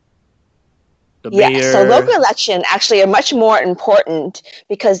leaderships. The mayor. So local election actually are much more important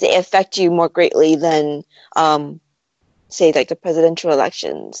because they affect you more greatly than, say, like the presidential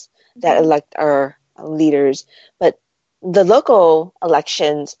elections that elect our leaders. But the local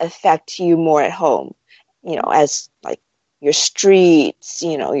elections affect you more at home, as like your streets,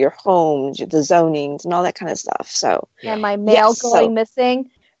 your homes, the zonings, and all that kind of stuff. So And my mail going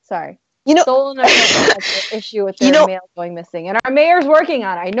missing. Sorry. Solon has an issue with their mail going missing, and our mayor's working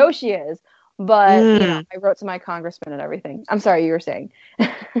on it. I know she is, but I wrote to my congressman and everything. I'm sorry, you were saying.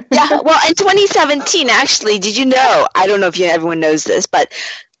 Well, in 2017, actually, did you know? I don't know if everyone knows this, but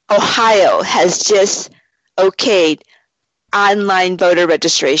Ohio has just okayed online voter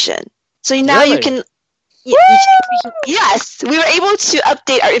registration. So now you can. Yes, we were able to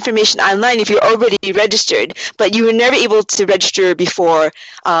update our information online if you're already registered, but you were never able to register before,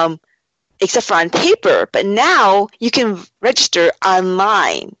 except for on paper. But now you can register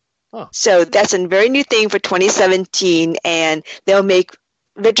online. Huh. So that's a very new thing for 2017, and they'll make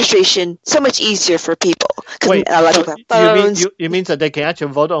registration so much easier for people. Wait, a lot of people have phones. you mean that they can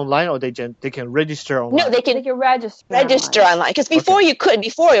actually vote online, or they can register online? No, they can register online. Because before you could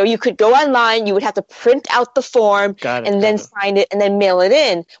go online, you would have to print out the form then sign it and then mail it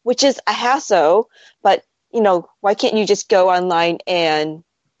in, which is a hassle. But, why can't you just go online and,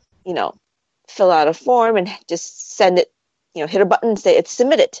 fill out a form and just send it, hit a button and say it's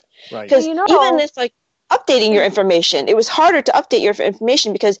submitted. Right. Because even it's like updating your information, it was harder to update your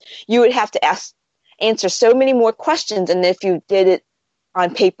information because you would have to answer so many more questions than if you did it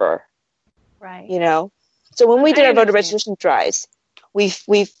on paper. Right. So when we did our voter registration drives, we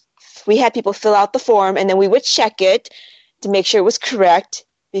had people fill out the form and then we would check it to make sure it was correct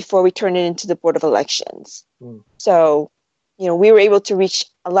before we turn it into the Board of Elections. So, we were able to reach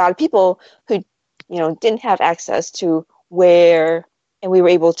a lot of people who, didn't have access to and we were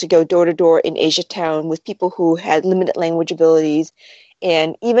able to go door to door in Asiatown with people who had limited language abilities.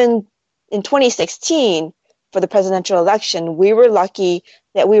 And even in 2016, for the presidential election, we were lucky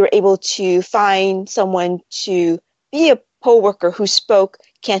that we were able to find someone to be a poll worker who spoke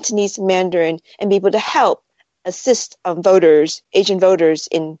Cantonese Mandarin and be able to help assist Asian voters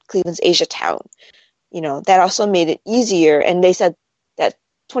in Cleveland's Asiatown. That also made it easier. And they said that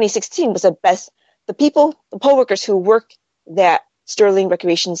 2016 was the poll workers who work that Sterling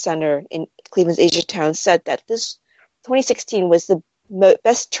Recreation Center in Cleveland's Asiatown said that this 2016 was the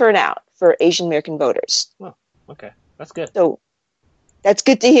best turnout for Asian American voters. Oh, okay. That's good. So that's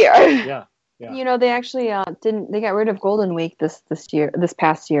good to hear. Yeah. Yeah. They actually they got rid of Golden Week this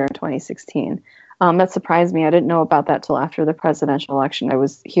past year in 2016. That surprised me. I didn't know about that till after the presidential election. I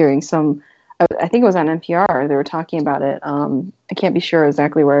was hearing I think it was on NPR. They were talking about it. I can't be sure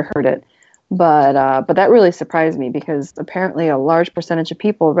exactly where I heard it, but that really surprised me because apparently a large percentage of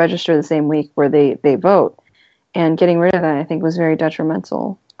people register the same week where they vote, and getting rid of that I think was very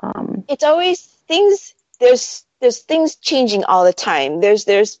detrimental. It's always things. There's things changing all the time.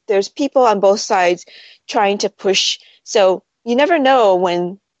 There's people on both sides trying to push. So you never know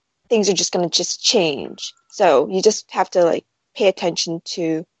when things are just going to just change. So you just have to pay attention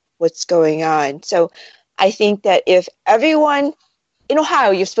to what's going on. So I think that if everyone in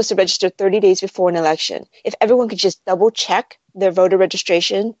Ohio, you're supposed to register 30 days before an election. If everyone could just double check their voter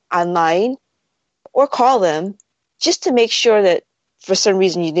registration online or call them just to make sure that for some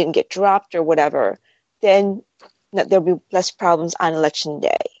reason you didn't get dropped or whatever, then there'll be less problems on election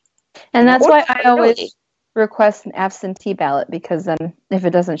day. And that's why I always request an absentee ballot, because then if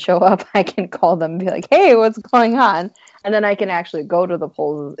it doesn't show up, I can call them and be like, hey, what's going on? And then I can actually go to the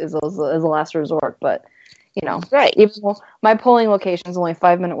polls as a last resort. But, you know, right. Even though my polling location is only a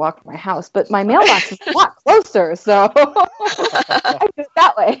 5-minute walk from my house, but my mailbox is a lot closer, so I do it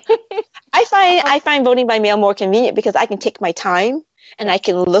that way. I find voting by mail more convenient because I can take my time and I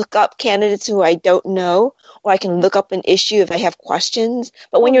can look up candidates who I don't know, or I can look up an issue if I have questions.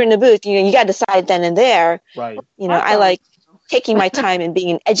 But when you're in the booth, you got to decide then and there. Right. You know, I like taking my time and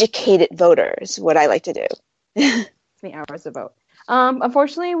being an educated voter is what I like to do. It's me hours to vote.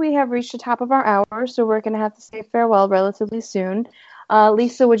 Unfortunately, we have reached the top of our hour, so we're going to have to say farewell relatively soon.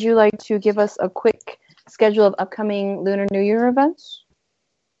 Lisa, would you like to give us a quick schedule of upcoming Lunar New Year events?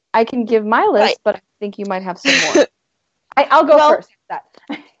 I can give my list, but I think you might have some more. I'll go first.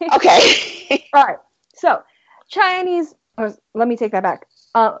 Okay. All right. So, Chinese. Let me take that back.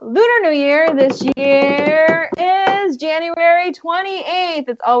 Lunar New Year this year is January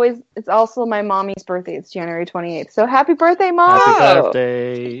 28th. It's also my mommy's birthday. It's January 28th. So happy birthday, Mom! Happy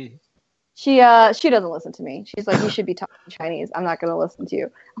birthday. She doesn't listen to me. She's like, you should be talking Chinese. I'm not going to listen to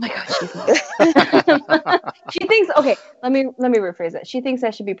you. I'm like, oh, jeez. She thinks, okay, let me rephrase it. She thinks I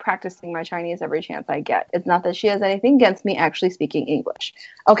should be practicing my Chinese every chance I get. It's not that she has anything against me actually speaking English.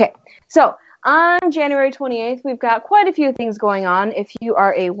 Okay, so on January 28th, we've got quite a few things going on. If you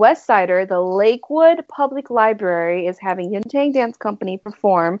are a West Sider, the Lakewood Public Library is having Yuntang Dance Company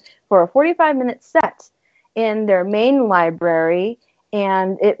perform for a 45-minute set in their main library.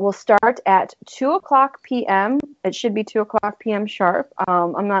 And it will start at 2 o'clock p.m. It should be 2 o'clock p.m. sharp.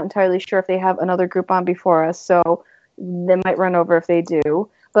 I'm not entirely sure if they have another group on before us, so they might run over if they do.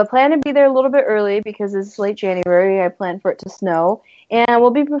 But plan to be there a little bit early because it's late January. I plan for it to snow. And we'll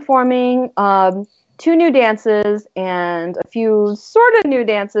be performing 2 new dances and a few sort of new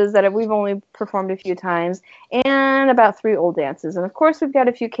dances that we've only performed a few times, and about 3 old dances. And, of course, we've got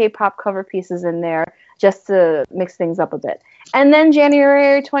a few K-pop cover pieces in there just to mix things up a bit. And then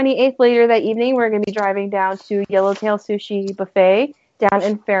January 28th, later that evening, we're going to be driving down to Yellowtail Sushi Buffet down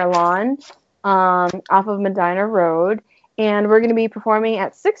in Fair Lawn off of Medina Road. And we're going to be performing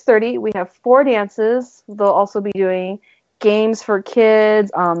at 6:30. We have 4 dances. They'll also be doing games for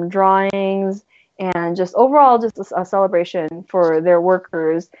kids, drawings, and just overall just a celebration for their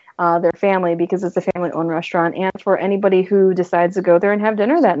workers, their family, because it's a family-owned restaurant, and for anybody who decides to go there and have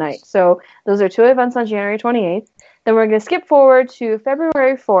dinner that night. So those are 2 events on January 28th. Then we're going to skip forward to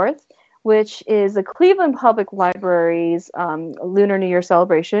February 4th, which is the Cleveland Public Library's Lunar New Year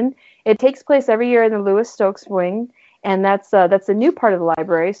celebration. It takes place every year in the Lewis Stokes Wing, and that's a new part of the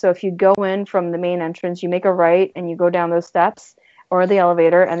library. So if you go in from the main entrance, you make a right, and you go down those steps or the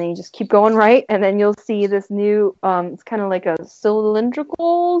elevator, and then you just keep going right, and then you'll see this new, it's kind of like a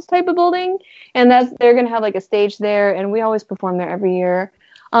cylindrical type of building, and they're going to have like a stage there, and we always perform there every year.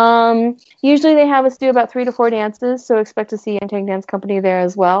 Usually they have us do about 3 to 4 dances, so expect to see Yuntang Dance Company there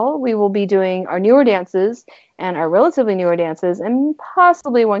as well. We will be doing our newer dances and our relatively newer dances, and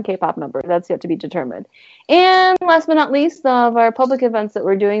possibly 1 K-pop number. That's yet to be determined. And last but not least, of our public events that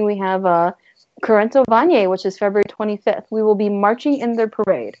we're doing, we have Kurento Vanye, which is February 25th. We will be marching in their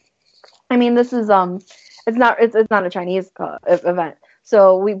parade. I mean, this is it's not a Chinese event.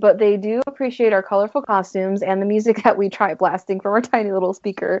 But they do appreciate our colorful costumes and the music that we try blasting from our tiny little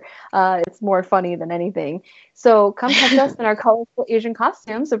speaker. It's more funny than anything. So come catch us in our colorful Asian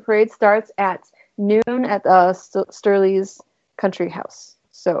costumes. The parade starts at noon at Sturley's Country House.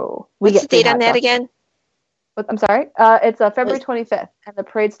 So what's the date on that again? I'm sorry. It's February 25th, and the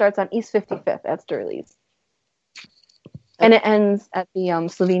parade starts on East 55th at Sturley's, and it ends at the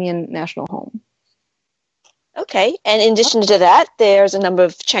Slovenian National Home. Okay, and in addition to that, there's a number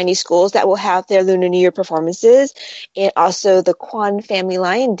of Chinese schools that will have their Lunar New Year performances, and also the Kwan Family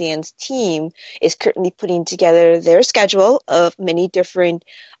Lion Dance team is currently putting together their schedule of many different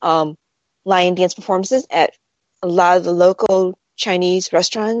lion dance performances at a lot of the local Chinese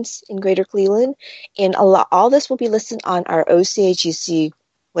restaurants in Greater Cleveland, and all this will be listed on our OCAGC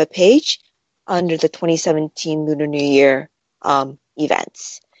webpage under the 2017 Lunar New Year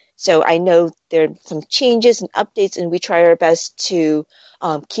events. So I know there are some changes and updates, and we try our best to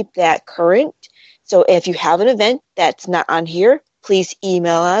keep that current. So if you have an event that's not on here, please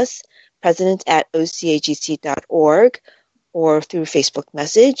email us, president@ocagc.org, or through Facebook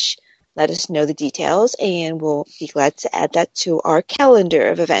message. Let us know the details, and we'll be glad to add that to our calendar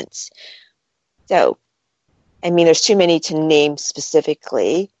of events. So, I mean, there's too many to name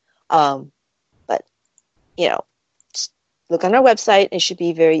specifically, but, just look on our website. It should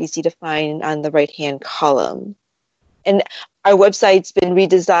be very easy to find on the right-hand column. And our website's been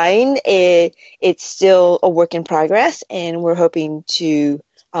redesigned. It's still a work in progress, and we're hoping to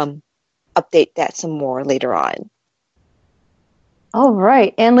update that some more later on. All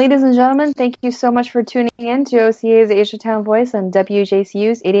right. And ladies and gentlemen, thank you so much for tuning in to OCA's Asia Town Voice on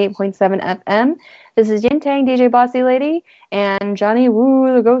WJCU's 88.7 FM. This is Yin Tang, DJ Bossy Lady, and Johnny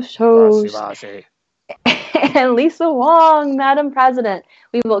Woo, the Ghost Host. Bossy. And Lisa Wong, Madam President.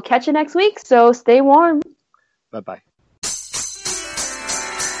 We will catch you next week, so stay warm. Bye-bye.